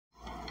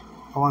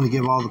I want to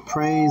give all the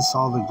praise,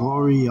 all the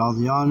glory, all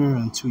the honor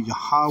unto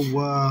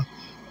Yahawah,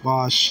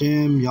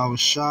 Ba'ashem,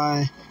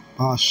 Yahawahshi,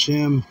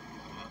 Ba'ashem,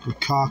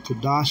 Rakah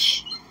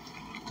Kadash.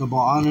 Double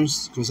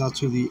honors goes out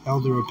to the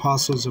elder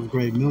apostles of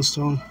Great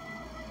Millstone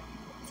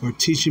for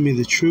teaching me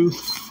the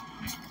truth.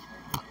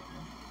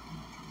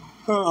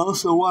 I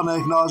also want to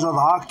acknowledge all the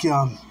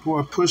Hakyam who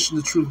are pushing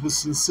the truth with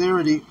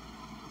sincerity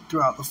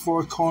throughout the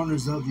four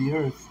corners of the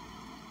earth.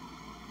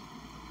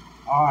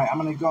 Alright, I'm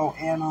going to go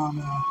in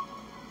on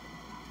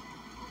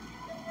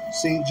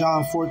St.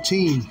 John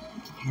 14.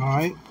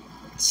 Alright,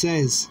 it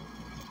says,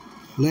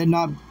 "Let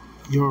not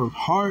your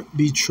heart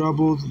be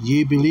troubled.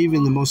 Ye believe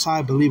in the Most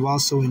High, believe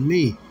also in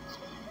me."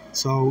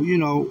 So,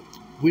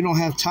 we don't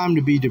have time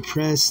to be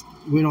depressed.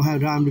 We don't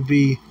have time to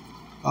be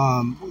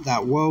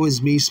that woe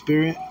is me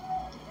spirit.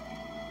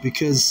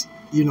 Because,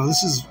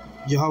 this is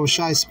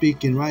Yahawahshi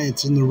speaking, right?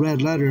 It's in the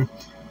red letter.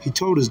 He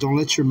told us, don't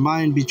let your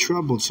mind be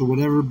troubled. So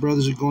whatever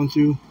brothers are going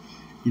through,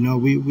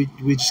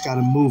 we just got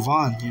to move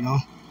on,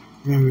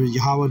 Remember,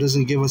 Yahweh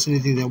doesn't give us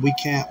anything that we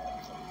can't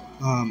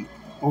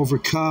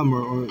overcome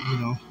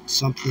or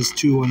something's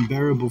too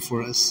unbearable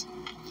for us.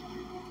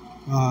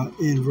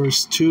 In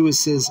verse 2, it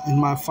says, "In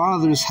my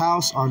Father's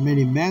house are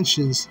many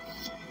mansions.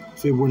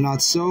 If it were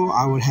not so,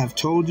 I would have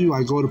told you,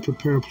 I go to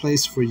prepare a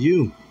place for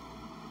you."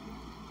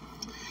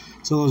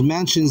 So those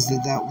mansions,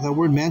 that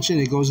word mansion,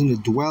 it goes into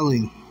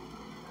dwelling.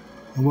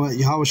 And what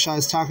Yahawahshi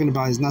is talking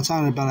about, he's not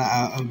talking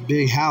about a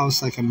big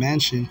house like a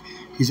mansion.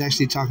 He's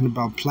actually talking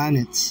about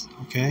planets,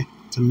 okay?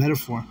 It's a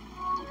metaphor.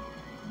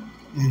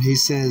 And he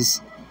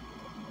says,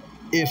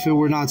 if it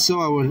were not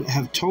so, I would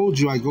have told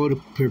you, I go to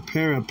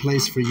prepare a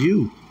place for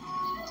you.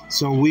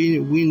 So we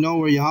know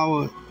where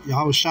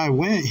Yahawahshi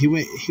went. He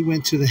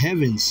went to the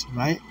heavens,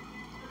 right?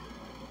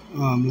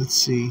 Let's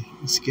see.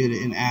 Let's get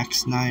it in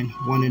Acts 9,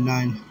 1 and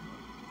 9.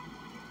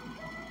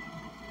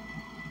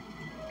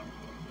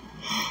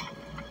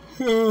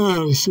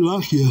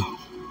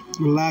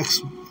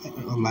 Relax.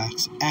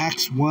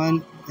 Acts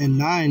 1 and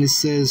 9, it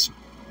says,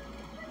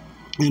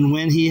 "And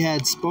when he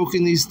had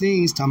spoken these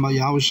things," talking about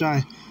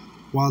Yahawahshi,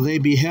 "while they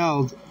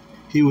beheld,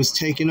 he was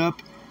taken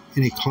up,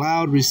 and a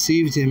cloud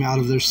received him out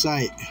of their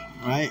sight."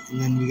 Right? And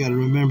then we got to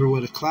remember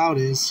what a cloud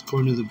is.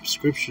 According to the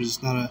scriptures,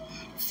 it's not a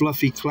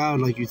fluffy cloud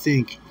like you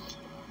think.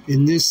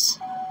 In this,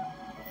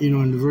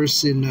 in the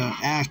verse in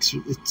Acts,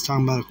 it's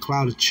talking about a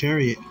cloud, a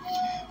chariot.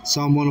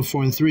 Psalm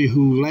 104 and 3,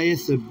 "Who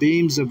layeth the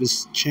beams of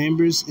his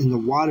chambers in the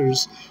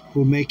waters,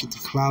 who maketh the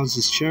clouds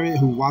his chariot,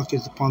 who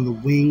walketh upon the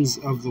wings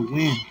of the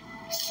wind."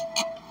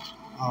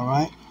 All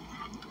right.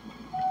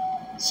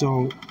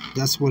 So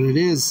that's what it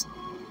is.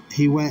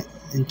 He went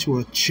into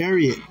a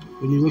chariot.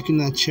 When you look in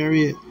that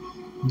chariot,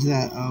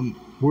 that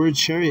word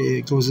chariot,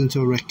 it goes into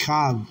a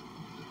rekab,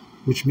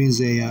 which means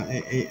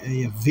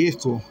a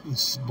vehicle.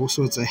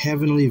 So it's a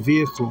heavenly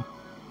vehicle,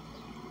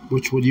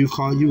 which you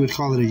would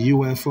call it a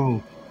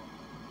UFO.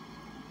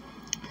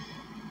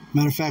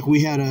 Matter of fact,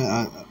 we had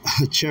a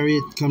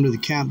chariot come to the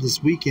camp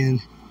this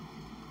weekend,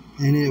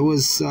 and it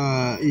was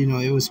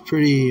it was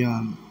pretty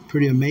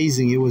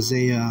amazing. It was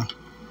in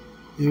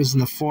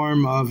the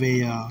form of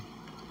it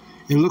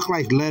looked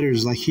like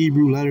letters, like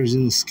Hebrew letters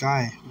in the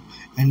sky,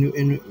 and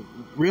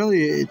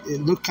really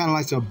it looked kind of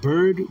like a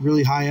bird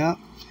really high up.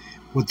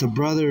 One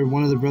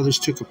of the brothers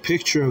took a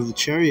picture of the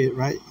chariot,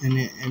 right, and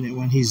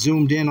when he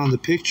zoomed in on the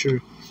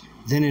picture,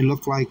 then it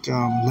looked like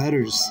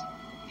letters.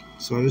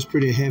 So it was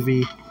pretty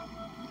heavy.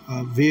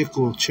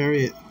 Vehicle,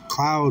 chariot,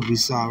 cloud we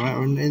saw, right?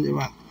 Or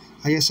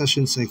I guess I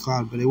shouldn't say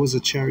cloud, but it was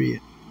a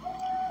chariot.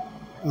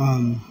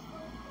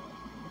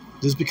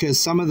 Just because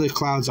some of the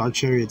clouds are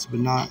chariots, but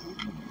not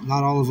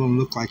all of them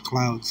look like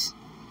clouds.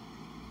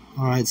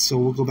 All right, so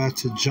we'll go back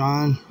to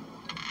John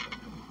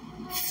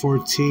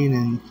 14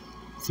 and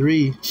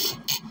 3.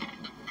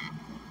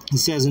 It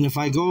says, "And if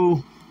I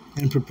go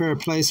and prepare a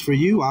place for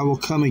you, I will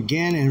come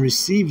again and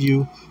receive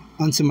you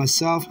unto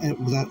myself, and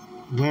that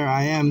where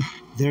I am,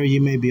 there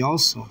you may be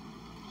also."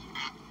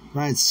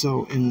 Right,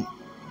 so in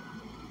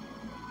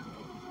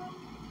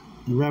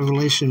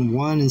Revelation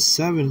 1 and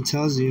 7, it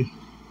tells you,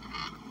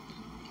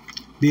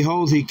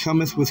 "Behold, he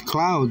cometh with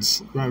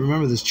clouds." Right,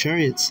 remember there's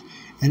chariots.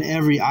 "And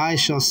every eye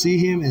shall see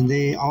him, and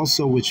they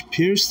also which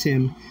pierced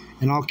him,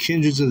 and all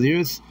kindreds of the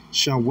earth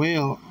shall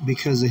wail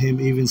because of him,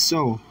 even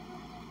so.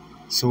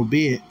 So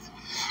be it."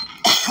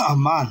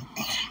 Amen.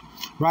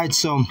 Right,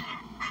 so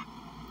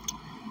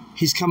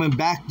he's coming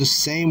back the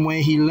same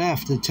way he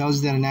left. It tells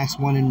you that in Acts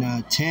 1 and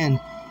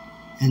 10.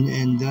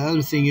 And the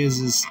other thing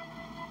is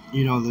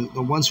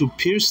the ones who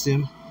pierced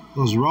him,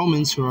 those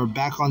Romans who are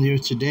back on the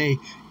earth today,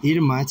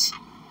 Edomites,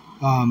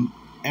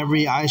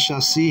 every eye shall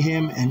see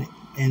him,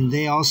 and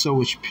they also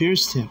which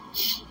pierced him,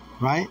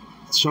 right?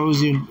 It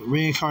shows you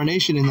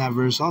reincarnation in that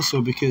verse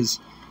also, because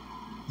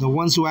the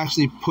ones who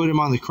actually put him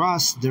on the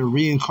cross, they're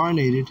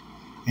reincarnated,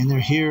 and they're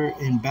here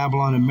in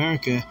Babylon,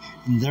 America,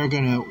 and they're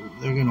gonna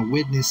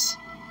witness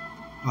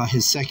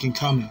his second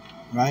coming,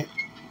 right?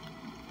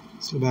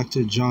 Let's go back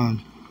to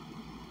John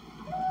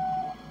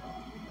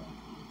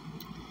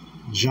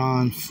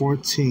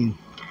 14.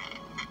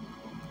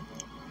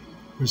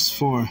 Verse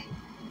 4.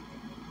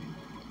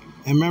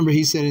 And remember,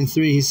 he said in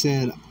 3, he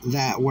said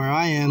that where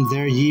I am,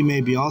 there ye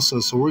may be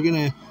also. So we're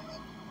gonna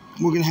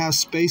have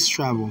space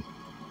travel.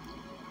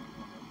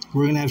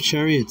 We're gonna have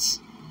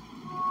chariots.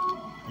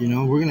 You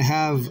know, we're gonna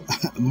have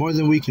more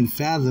than we can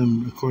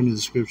fathom according to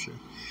the scripture.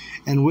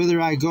 And whither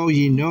I go,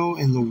 ye know,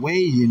 and the way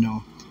ye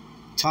know.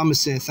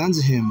 Thomas saith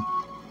unto him,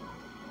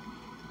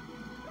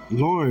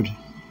 Lord,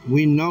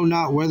 we know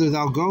not whither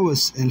thou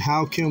goest, and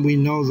how can we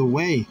know the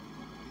way?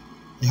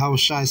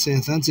 Yahawahshi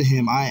saith unto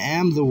him, I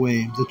am the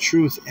way, the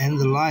truth, and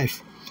the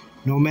life.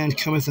 No man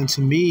cometh unto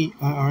me,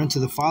 or unto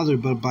the Father,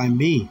 but by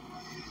me.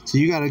 So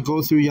you got to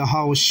go through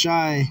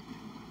Yahawahshi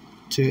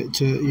to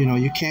you know,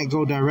 you can't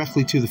go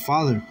directly to the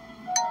Father.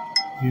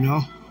 You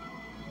know,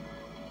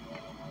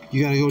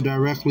 you got to go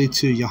directly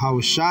to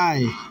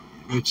Yahawahshi,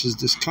 which is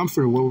this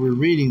comforter, what we're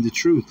reading, the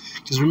truth.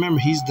 Because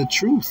remember, he's the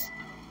truth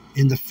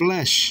in the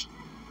flesh.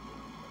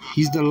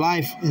 He's the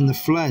life in the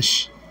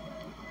flesh.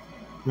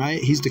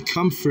 Right? He's the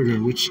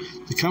comforter, which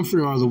the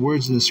comforter are the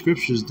words in the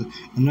scriptures.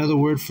 Another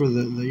word for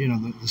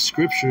the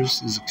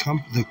scriptures is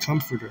the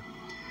comforter.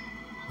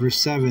 Verse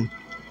 7.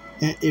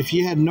 And if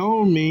ye had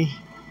known me,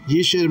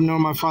 ye should have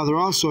known my Father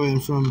also,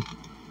 and from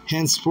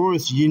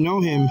henceforth ye know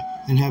him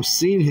and have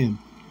seen him.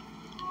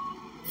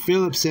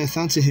 Philip saith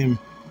unto him,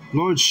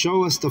 Lord,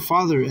 show us the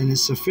Father, and it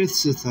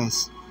sufficeth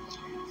us.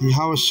 And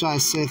Yahawahshi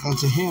saith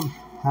unto him,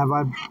 Have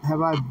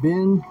I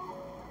been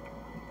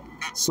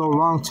so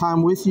long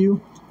time with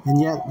you, and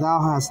yet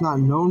thou hast not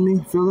known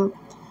me, Philip?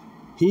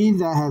 He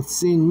that hath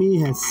seen me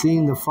hath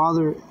seen the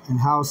Father, and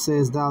how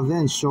sayest thou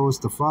then, show us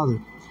the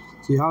Father?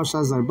 So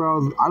Yahawahshi's like,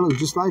 bro, I look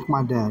just like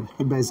my dad,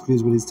 basically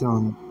is what he's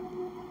telling him.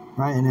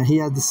 Right? And then he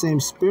had the same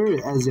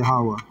spirit as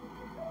Yahweh.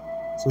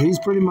 So he's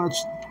pretty much,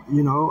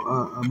 you know,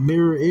 a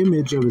mirror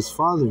image of his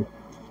father.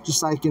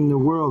 Just like in the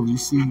world, you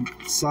see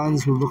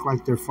sons who look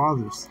like their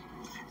fathers,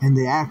 and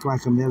they act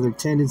like them. They have their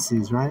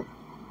tendencies, right?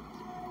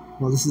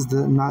 Well, this is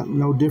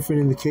no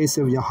different in the case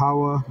of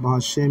Yahweh,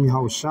 Bahashem,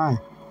 Yahawahshi.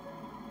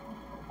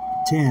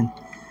 10.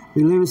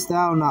 Believest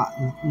thou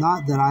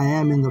not that I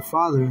am in the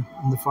Father,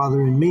 and the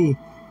Father in me?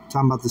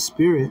 Talking about the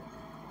Spirit.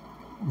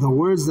 The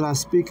words that I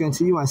speak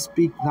unto you, I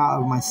speak not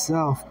of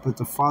myself, but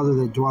the Father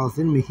that dwelleth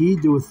in me, he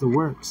doeth the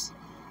works.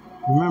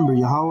 Remember,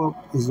 Yahweh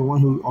is the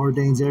one who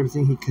ordains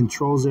everything. He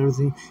controls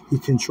everything. He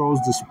controls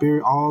the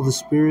spirit, all the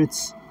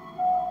spirits,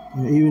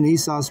 even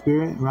Esau's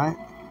spirit, right?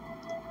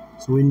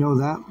 So we know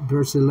that.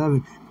 Verse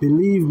 11,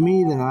 believe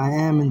me that I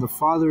am in the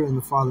Father, and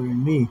the Father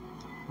in me,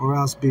 or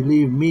else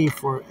believe me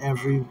for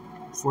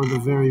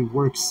the very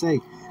work's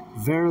sake.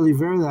 Verily,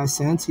 verily, I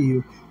say unto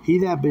you, he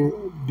that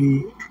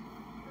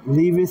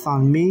believeth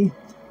on me,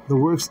 the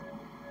works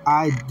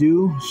I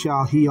do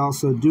shall he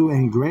also do,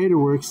 and greater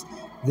works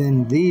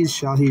than these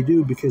shall he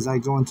do, because I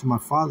go unto my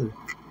Father.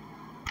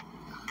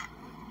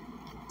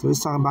 So he's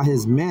talking about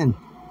his men,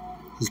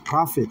 his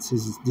prophets,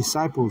 his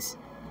disciples,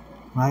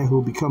 right,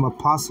 who become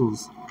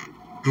apostles,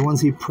 the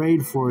ones he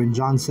prayed for in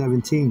John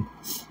 17,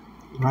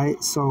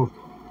 right? So,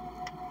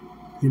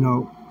 you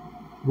know,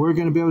 we're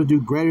going to be able to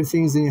do greater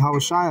things than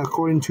Yahawahshi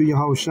according to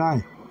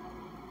Yahawahshi.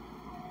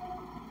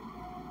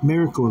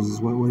 Miracles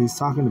is what he's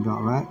talking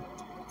about, right?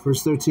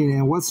 Verse 13,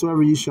 and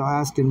whatsoever you shall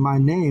ask in my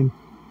name,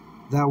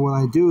 that will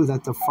I do,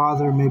 that the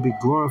Father may be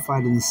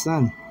glorified in the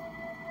Son.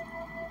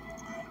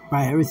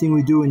 Right, everything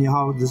we do in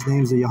Yahweh, this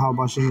name's of Yahweh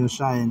Bashem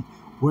Yoshai, and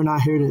we're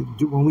not here to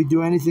do, when we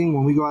do anything,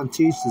 when we go out and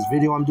teach, this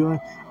video I'm doing,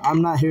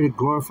 I'm not here to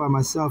glorify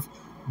myself.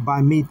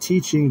 By me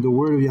teaching the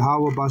word of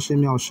Yahweh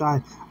Bashem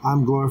Yoshai,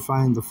 I'm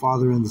glorifying the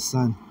Father and the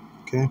Son.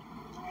 Okay?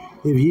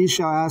 If ye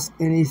shall ask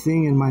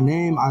anything in my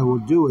name, I will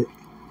do it.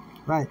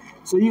 Right?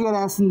 So you got to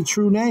ask in the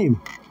true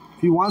name.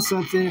 If you want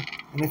something,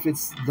 and if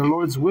it's the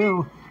Lord's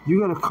will, you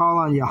got to call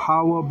on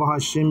Yahweh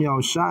Bahashem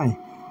Yahushai.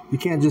 You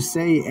can't just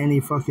say any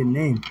fucking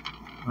name.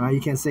 All right?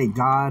 You can't say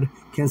God.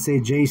 You can't say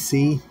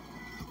JC.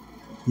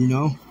 You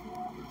know?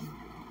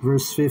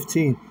 Verse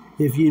 15.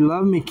 If ye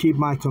love me, keep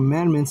my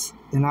commandments,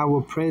 and I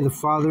will pray the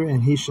Father,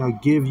 and he shall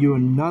give you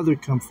another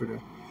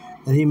comforter,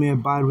 that he may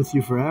abide with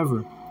you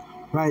forever.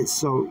 Right?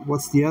 So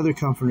what's the other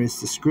comforter? It's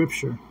the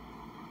scripture.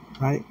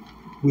 Right?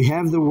 We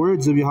have the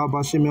words of Yahweh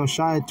Bashem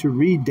Yahushai to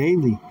read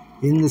daily.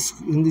 In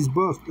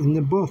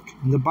the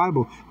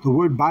Bible. The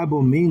word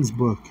Bible means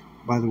book,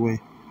 by the way.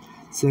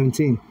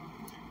 17.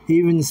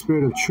 Even the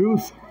Spirit of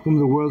truth, whom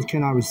the world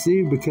cannot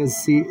receive,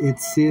 because it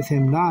seeth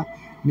him not,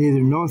 neither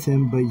knoweth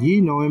him, but ye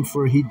know him,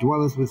 for he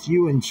dwelleth with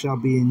you and shall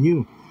be in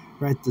you.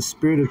 Right? The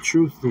Spirit of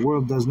truth, the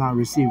world does not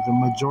receive, the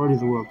majority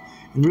of the world.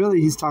 And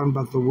really, he's talking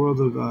about the world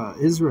of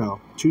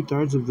Israel.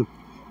 2/3 of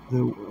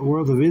the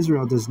world of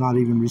Israel does not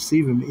even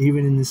receive him,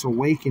 even in this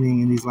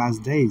awakening in these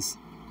last days.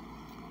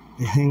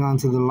 They hang on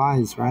to the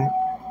lies, right?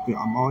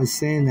 I'm always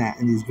saying that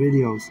in these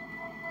videos.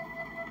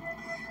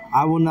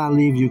 I will not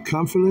leave you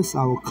comfortless.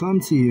 I will come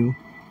to you.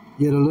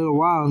 Yet a little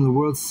while, and the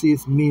world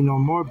seeth me no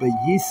more, but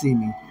ye see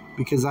me.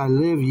 Because I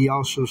live, ye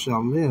also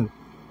shall live.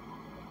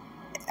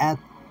 At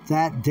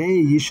that day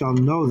ye shall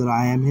know that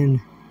I am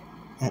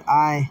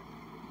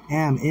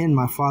in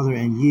my Father,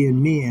 and ye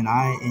in me, and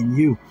I in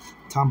you.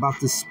 Talking about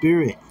the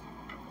spirit.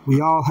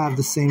 We all have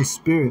the same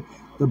spirit.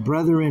 The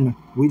brethren,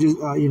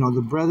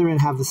 the brethren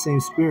have the same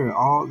spirit.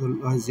 All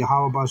as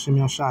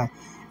Yahawahshi,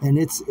 and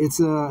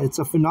it's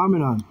a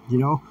phenomenon.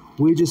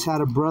 We just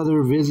had a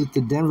brother visit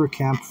the Denver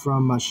camp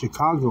from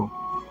Chicago,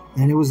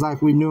 and it was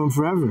like we knew him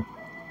forever.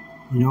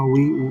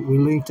 We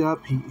linked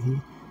up.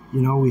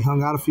 We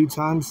hung out a few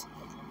times.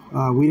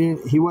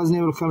 He wasn't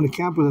able to come to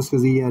camp with us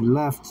because he had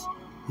left.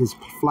 His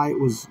flight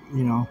was,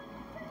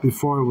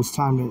 before it was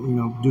time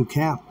to, do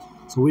camp.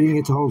 So we didn't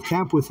get to hold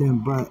camp with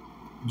him, but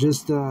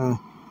just the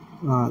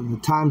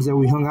times that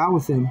we hung out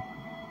with him,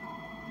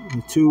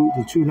 the two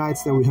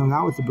nights that we hung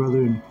out with the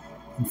brother in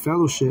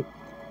fellowship,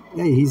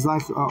 hey, he's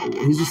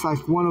just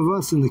like one of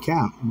us in the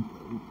camp.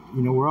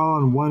 We're all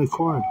on one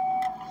accord.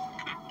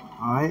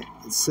 All right.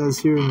 It says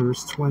here in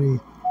verse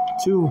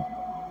 22,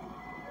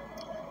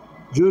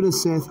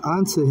 Judas saith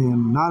unto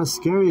him, Not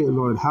Iscariot,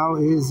 Lord, how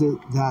is it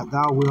that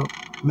thou wilt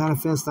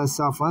manifest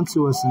thyself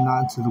unto us and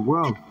not unto the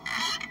world?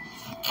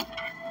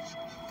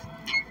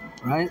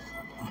 Right?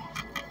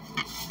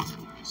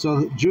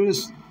 So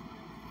Judas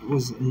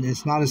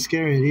it's not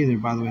Iscariot either,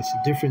 by the way. It's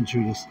a different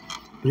Judas.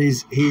 But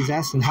he's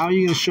asking, how are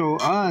you going to show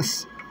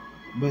us,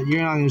 but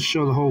you're not going to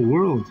show the whole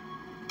world,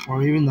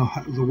 or even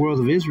the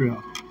world of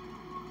Israel?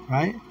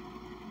 Right?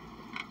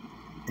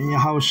 And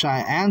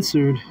Yahawahshi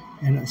answered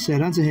and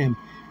said unto him,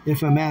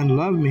 If a man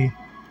love me,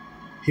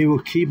 he will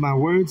keep my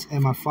words,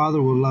 and my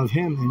Father will love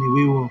him, and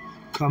we will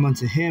come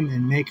unto him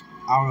and make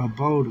our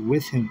abode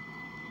with him.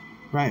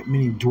 Right,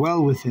 meaning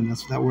dwell with him.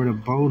 That's what that word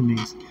abode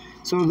means.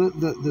 So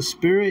the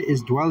Spirit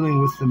is dwelling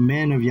with the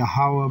men of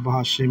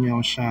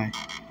Yahawahshi.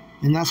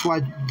 And that's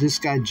why this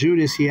guy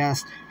Judas, he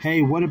asked,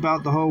 hey, what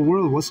about the whole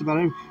world? What's about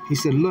everything? He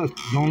said, look,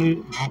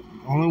 the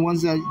only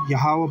ones that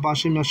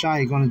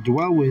Yahawahshi is going to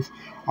dwell with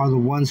are the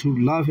ones who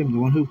love him, the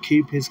one who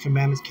keep his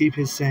commandments, keep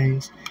his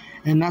sayings.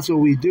 And that's what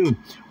we do.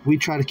 We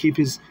try to keep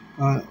his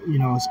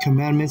his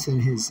commandments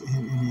and his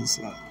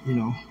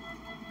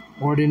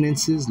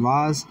ordinances,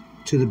 laws,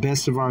 to the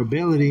best of our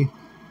ability.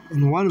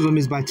 And one of them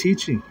is by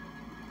teaching,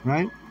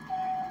 right?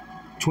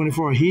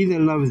 24, he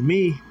that loveth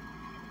me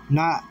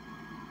not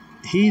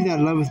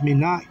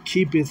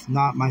keepeth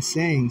not my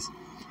sayings,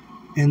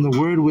 and the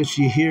word which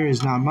ye hear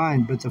is not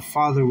mine, but the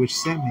Father which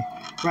sent me.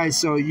 Right,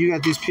 so you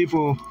got these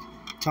people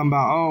talking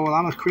about, oh, well,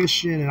 I'm a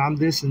Christian and I'm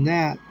this and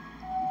that,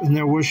 and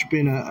they're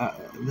worshiping a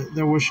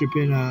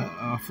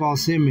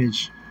false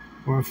image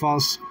or a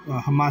false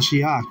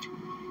Hamashiach,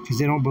 because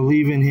they don't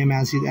believe in him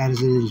as it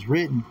is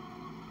written.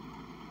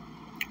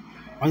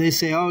 Or they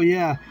say, oh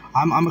yeah,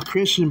 I'm a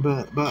Christian,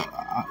 but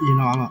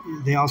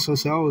they also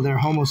say, oh, they're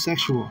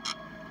homosexual.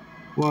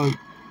 Well,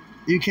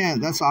 you can't.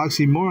 That's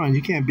oxymoron.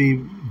 You can't be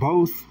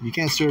both. You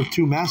can't serve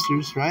two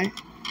masters, right?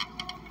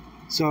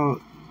 So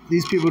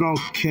these people don't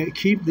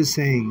keep the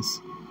sayings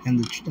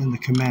and the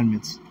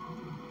commandments,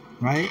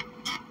 right?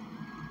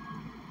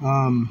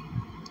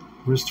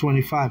 Verse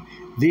 25.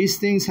 These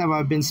things have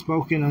I been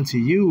spoken unto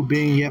you,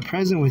 being yet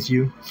present with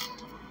you.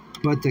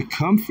 But the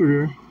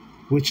Comforter,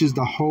 which is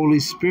the Holy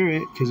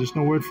Spirit, because there's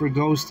no word for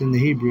ghost in the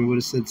Hebrew, it would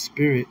have said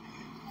Spirit,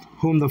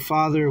 whom the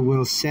Father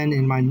will send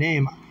in my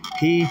name,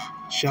 he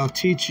shall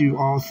teach you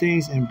all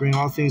things and bring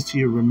all things to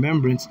your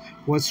remembrance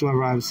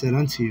whatsoever I have said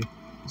unto you.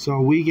 So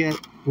we get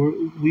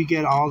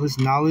all this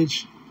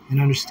knowledge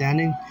and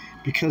understanding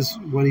because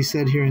what he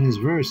said here in this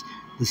verse,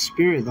 the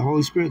Spirit, the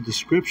Holy Spirit, the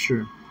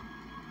Scripture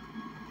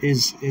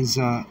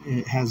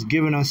it has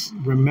given us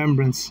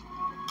remembrance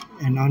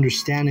and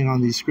understanding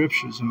on these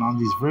scriptures and on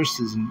these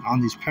verses and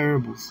on these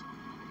parables,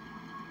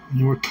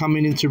 and we're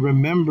coming into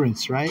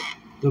remembrance, right?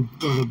 The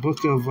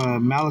book of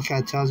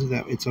Malachi tells you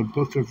that it's a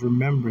book of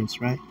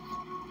remembrance, right?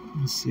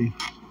 Let's see.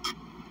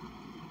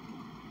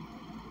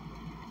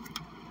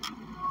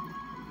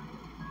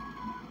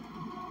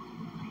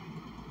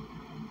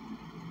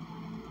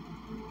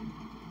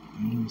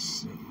 Let's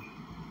see.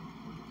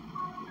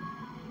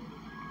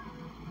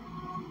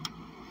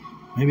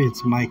 Maybe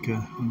it's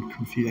Micah. I'm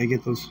confused. I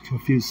get those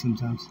confused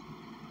sometimes.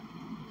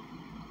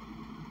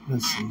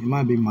 Let's see. It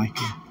might be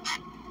Micah.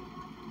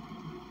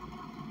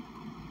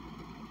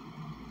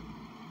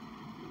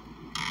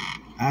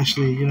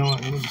 Actually, you know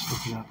what? Let me just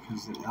look it up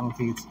because I don't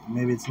think it's.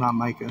 Maybe it's not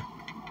Micah.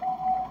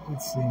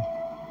 Let's see.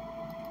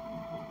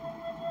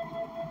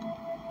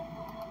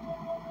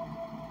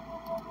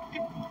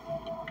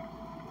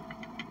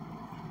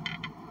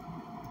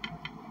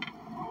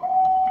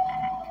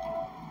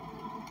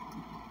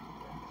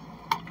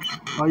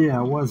 Oh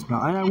yeah, it was.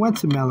 I went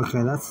to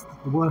Malachi. That's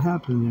what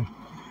happened there.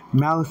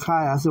 Malachi.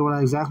 That's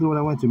exactly what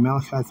I went to.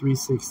 Malachi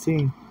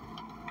 3:16.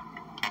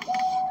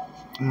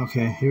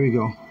 Okay, here we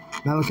go.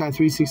 Malachi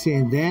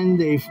 3:16. Then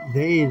they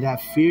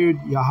that feared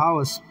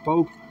Yahweh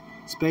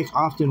spake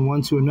often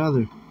one to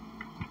another.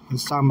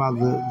 It's talking about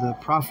the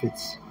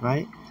prophets,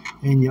 right?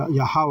 And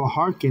Yahweh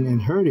hearkened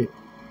and heard it.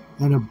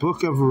 And a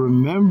book of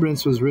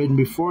remembrance was written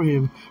before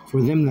him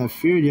for them that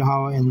feared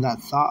Yahweh and that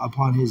thought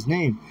upon his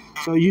name.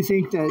 So you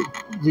think that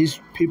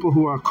these people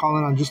who are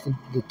calling on just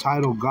the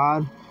title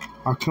God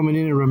are coming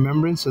in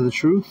remembrance of the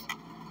truth?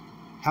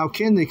 How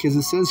can they? Because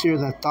it says here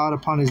that thought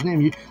upon his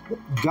name.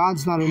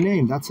 God's not a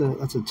name. That's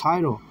a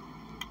title,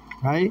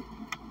 right?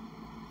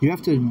 You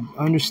have to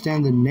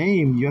understand the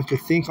name. You have to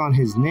think on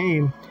his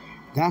name.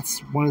 That's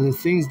one of the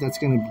things that's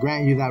going to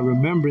grant you that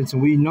remembrance.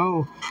 And we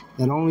know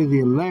that only the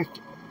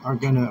elect are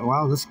going to,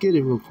 well, let's get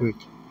it real quick.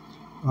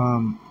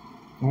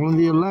 Only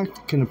the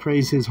elect can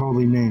praise his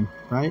holy name,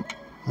 right?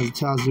 As it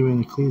tells you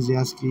in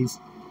Ecclesiastes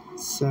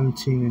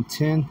 17 and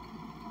 10.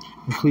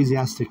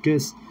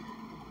 Ecclesiasticus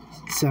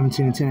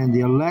 17 and 10. And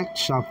the elect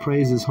shall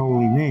praise his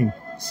holy name.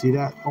 See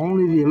that?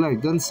 Only the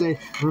elect. Doesn't say,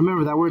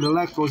 remember that word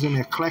elect goes in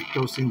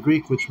eklektos in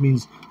Greek, which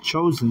means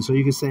chosen. So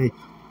you can say,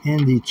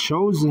 and the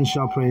chosen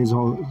shall praise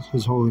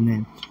his holy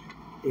name.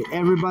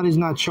 Everybody's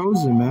not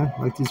chosen, man.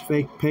 Like these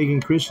fake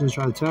pagan Christians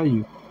try to tell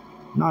you.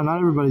 No, not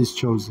everybody's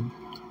chosen.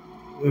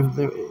 If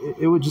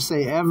it would just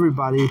say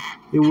everybody,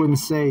 it wouldn't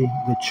say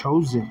the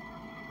chosen,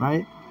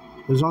 right?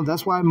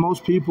 That's why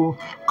most people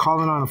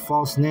calling on a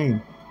false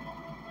name,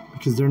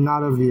 because they're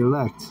not of the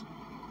elect.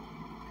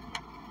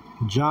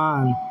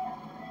 John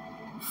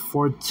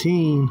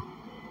 14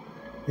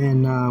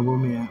 and where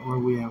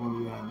we at?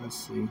 Let's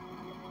see.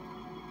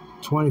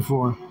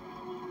 24.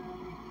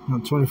 No,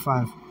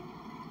 25.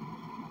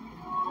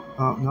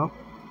 Oh, no,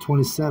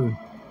 27.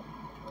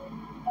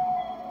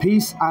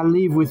 Peace I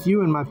leave with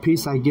you, and my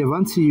peace I give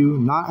unto you,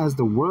 not as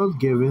the world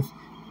giveth,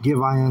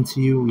 give I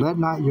unto you. Let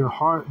not your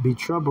heart be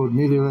troubled,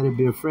 neither let it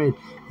be afraid.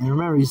 And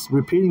remember, he's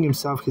repeating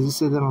himself because he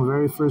said that on the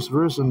very first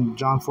verse in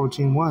John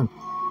 14:1.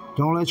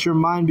 Don't let your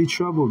mind be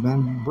troubled,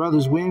 man.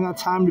 Brothers, we ain't got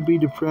time to be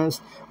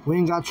depressed. We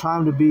ain't got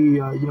time to be,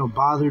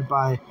 bothered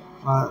by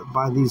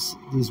these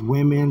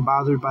women,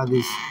 bothered by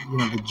this,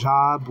 the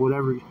job,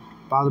 whatever,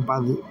 bothered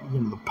by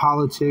the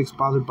politics,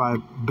 bothered by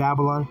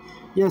Babylon.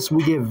 Yes,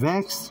 we get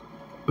vexed,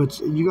 but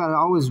you got to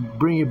always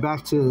bring it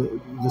back to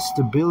the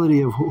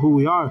stability of who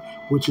we are,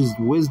 which is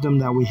wisdom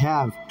that we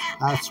have.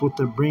 That's what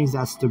brings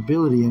that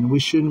stability, and we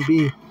shouldn't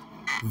be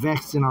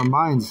vexed in our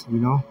minds,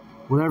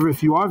 Whatever,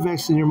 if you are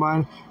vexed in your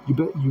mind, you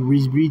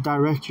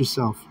redirect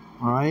yourself,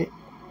 all right?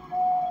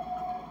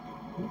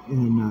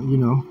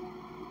 And,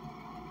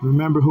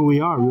 remember who we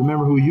are.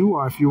 Remember who you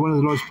are. If you're one of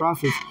the Lord's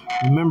prophets,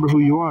 remember who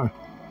you are.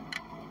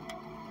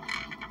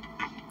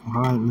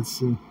 All right, let's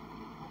see.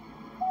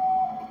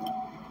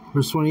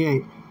 Verse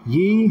 28.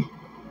 Ye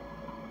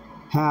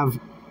have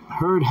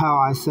heard how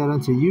I said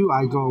unto you,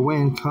 I go away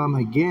and come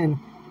again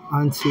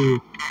unto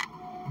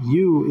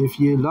you. If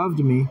ye loved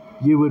me,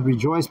 you would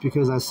rejoice,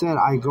 because I said,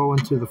 I go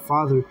unto the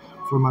Father,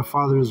 for my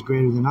Father is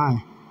greater than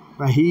I.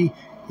 Right?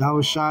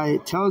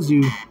 Yahawahshi tells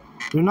you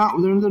they're not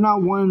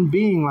one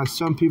being like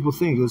some people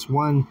think. It's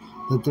one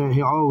that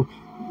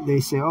they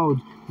say,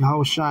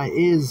 Yahawahshi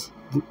is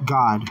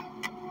God.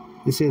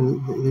 They say,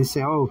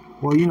 oh,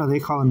 well, they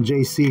call him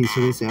JC,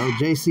 so they say, oh,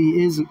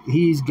 JC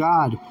he's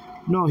God.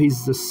 No,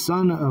 he's the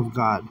Son of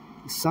God,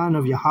 Son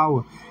of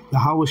Yahweh.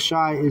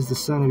 Yahawahshi is the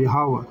Son of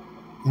Yahweh,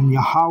 and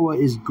Yahweh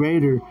is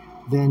greater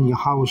than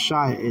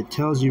Yahawahshi. It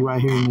tells you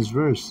right here in this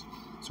verse.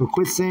 So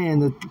quit saying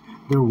that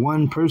they're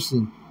one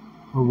person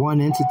or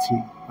one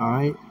entity. All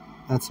right,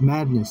 that's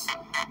madness.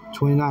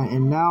 29.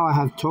 And now I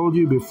have told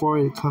you before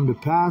it come to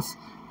pass,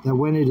 that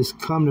when it is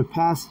come to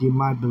pass, you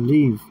might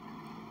believe.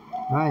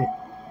 Right.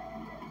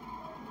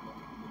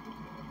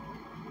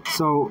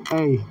 So,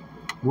 hey,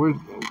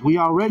 we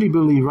already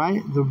believe,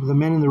 right? The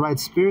men in the right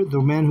spirit,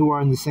 the men who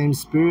are in the same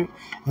spirit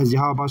as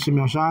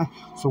Yahawahshi.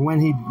 So when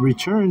he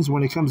returns,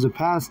 when it comes to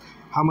pass,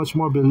 how much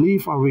more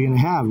belief are we going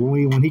to have?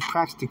 When he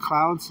cracks the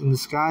clouds in the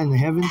sky, in the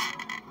heavens,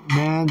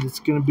 man, it's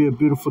going to be a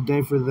beautiful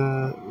day for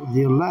the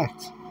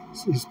elect,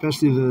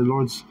 especially the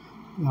Lord's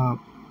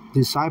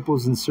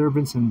disciples and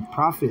servants and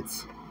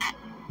prophets.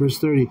 Verse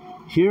 30,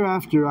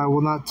 hereafter I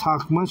will not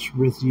talk much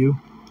with you,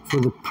 for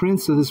the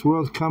prince of this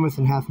world cometh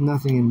and hath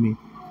nothing in me.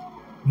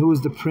 Who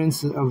was the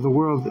prince of the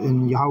world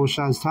in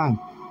Yahawahshi's time?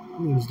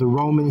 It was the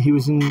Roman. He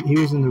was in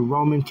the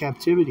Roman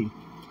captivity,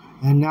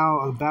 and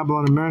now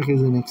Babylon America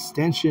is an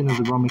extension of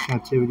the Roman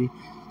captivity.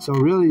 So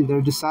really, they're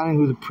deciding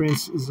who the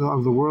prince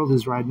of the world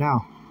is right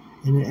now,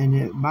 and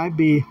it might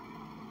be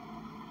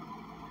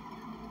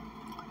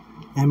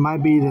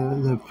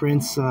the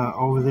prince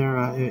over there.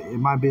 It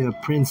might be a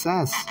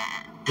princess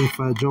if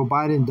Joe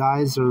Biden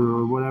dies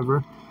or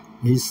whatever.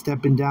 He's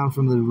stepping down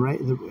from the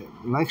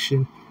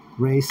election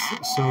race.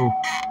 So,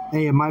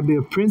 hey, it might be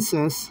a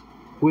princess,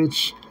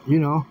 which,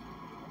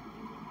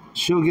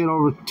 she'll get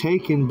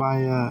overtaken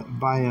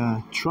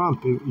by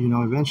Trump,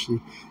 eventually.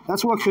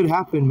 That's what could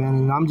happen, man.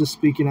 And I'm just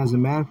speaking as a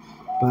man,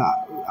 but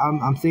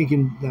I'm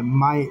thinking that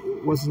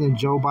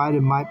Joe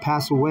Biden might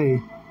pass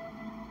away,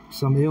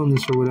 some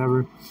illness or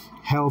whatever,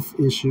 health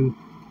issue.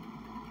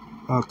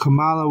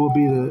 Kamala will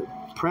be the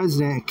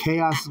president.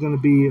 Chaos is going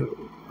to be,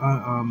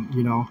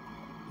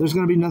 there's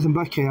going to be nothing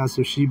but chaos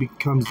if she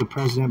becomes the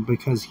president,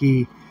 because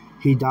he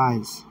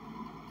dies.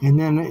 And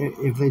then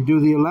if they do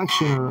the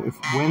election, or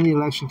when the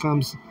election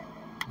comes,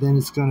 then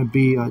it's going to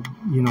be,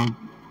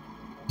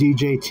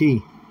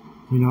 DJT,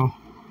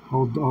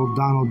 old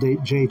Donald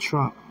J.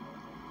 Trump,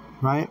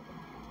 right?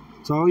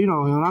 So,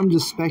 and I'm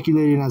just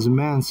speculating as a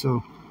man,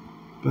 so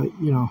But,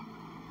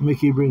 let me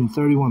keep reading.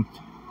 31.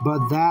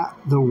 But that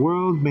the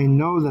world may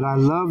know that I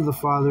love the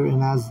Father,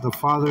 and as the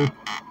Father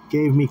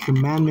gave me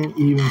commandment,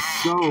 even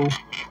so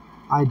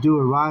I do.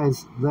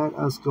 Arise, let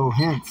us go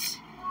hence.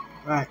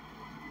 Right.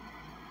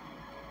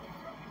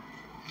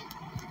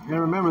 And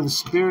remember, the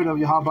spirit of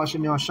Yahawahshi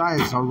and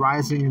Yahawashi is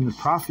arising in the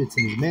prophets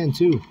and his men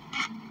too.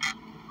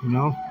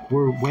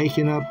 We're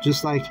waking up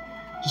just like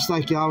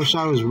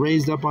Yahawashi was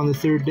raised up on the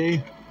third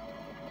day.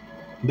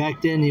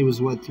 Back then he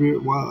was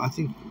I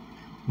think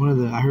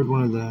I heard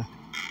one of the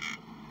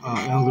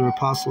elder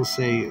apostles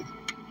say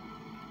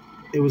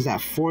it was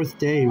that fourth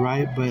day,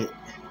 right? But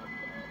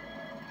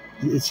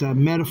it's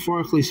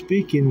metaphorically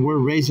speaking, we're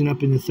raising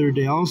up in the third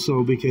day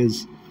also,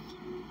 because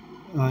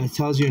it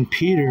tells you in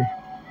Peter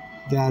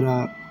that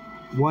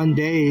one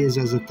day is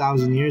as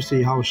 1,000 years to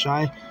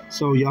Yahawashi.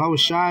 So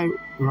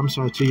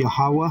to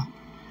Yahweh.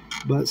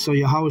 But so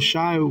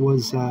Yahawashi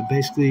was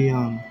basically,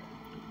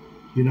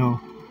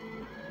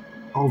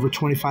 over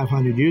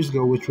 2,500 years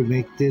ago, which would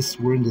make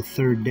we're in the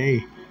third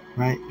day,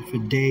 right? If a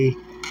day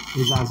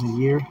is as a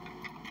year.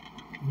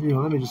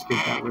 Let me just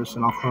get that verse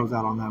and I'll close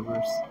out on that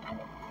verse.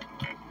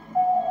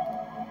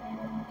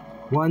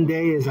 One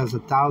day is as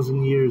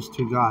 1,000 years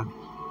to God.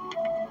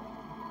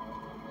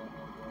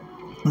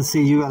 Let's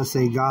see, you got to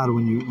say God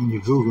when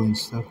you're Googling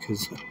stuff,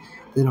 because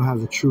they don't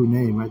have the true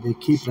name, right? They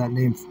keep that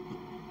name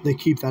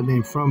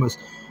from us.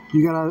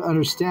 You got to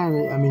understand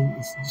it. I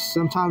mean,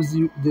 sometimes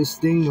this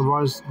thing of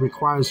ours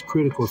requires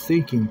critical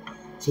thinking.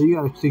 So you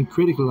got to think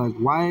critically, like,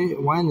 why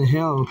in the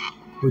hell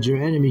would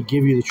your enemy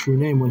give you the true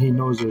name when he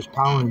knows there's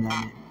power in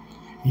that name?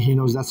 And he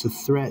knows that's a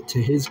threat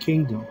to his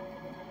kingdom,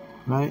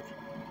 right?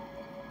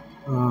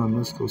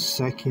 Let's go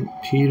 2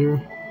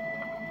 Peter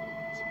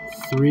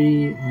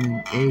 3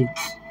 and 8.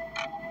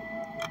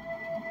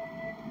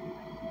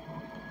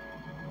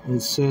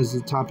 It says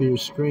at the top of your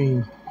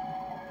screen,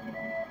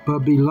 but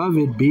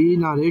beloved, be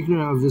not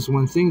ignorant of this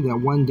one thing, that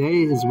one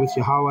day is with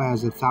Yahweh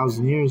as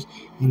 1,000 years,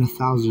 and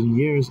 1,000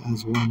 years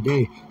as one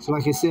day. So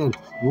like I said,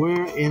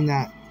 we're in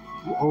that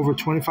over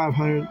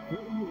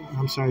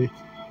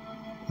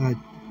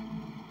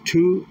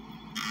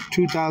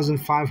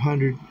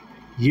 2,500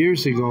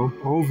 years ago,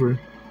 over,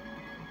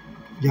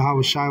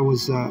 Yahawashi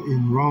was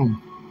in Rome,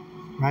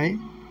 right?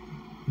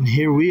 And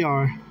here we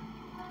are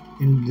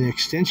in the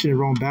extension of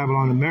Rome,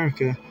 Babylon,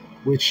 America,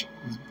 which,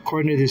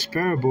 according to this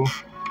parable,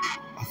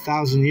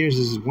 1,000 years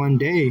is one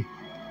day.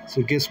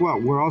 So guess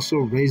what? We're also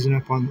raising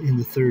up in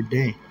the third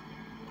day.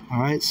 All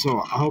right.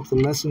 So I hope the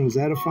lesson was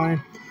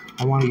edifying.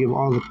 I want to give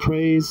all the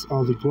praise,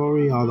 all the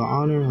glory, all the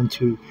honor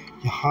unto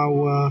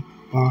Yahweh,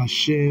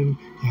 Bahashim,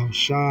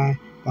 Yahawashi,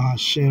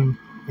 Bahashim,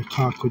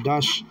 Rakah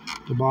Kodash.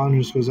 The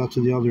honors goes out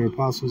to the elder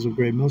apostles of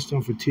Great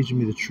Millstone for teaching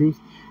me the truth.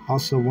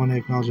 Also want to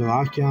acknowledge the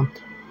Akyam,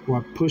 who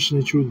are pushing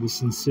the truth with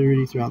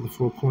sincerity throughout the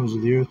four corners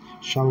of the earth.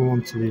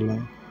 Shalom to the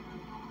elect.